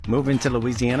Moving to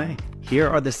Louisiana? Here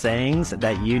are the sayings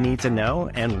that you need to know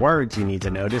and words you need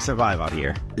to know to survive out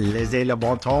here. Laissez le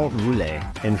bon temps rouler.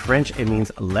 In French, it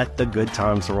means let the good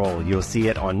times roll. You'll see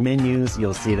it on menus,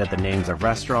 you'll see it at the names of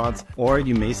restaurants, or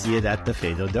you may see it at the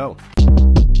feu de dos.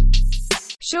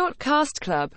 Short Cast Club.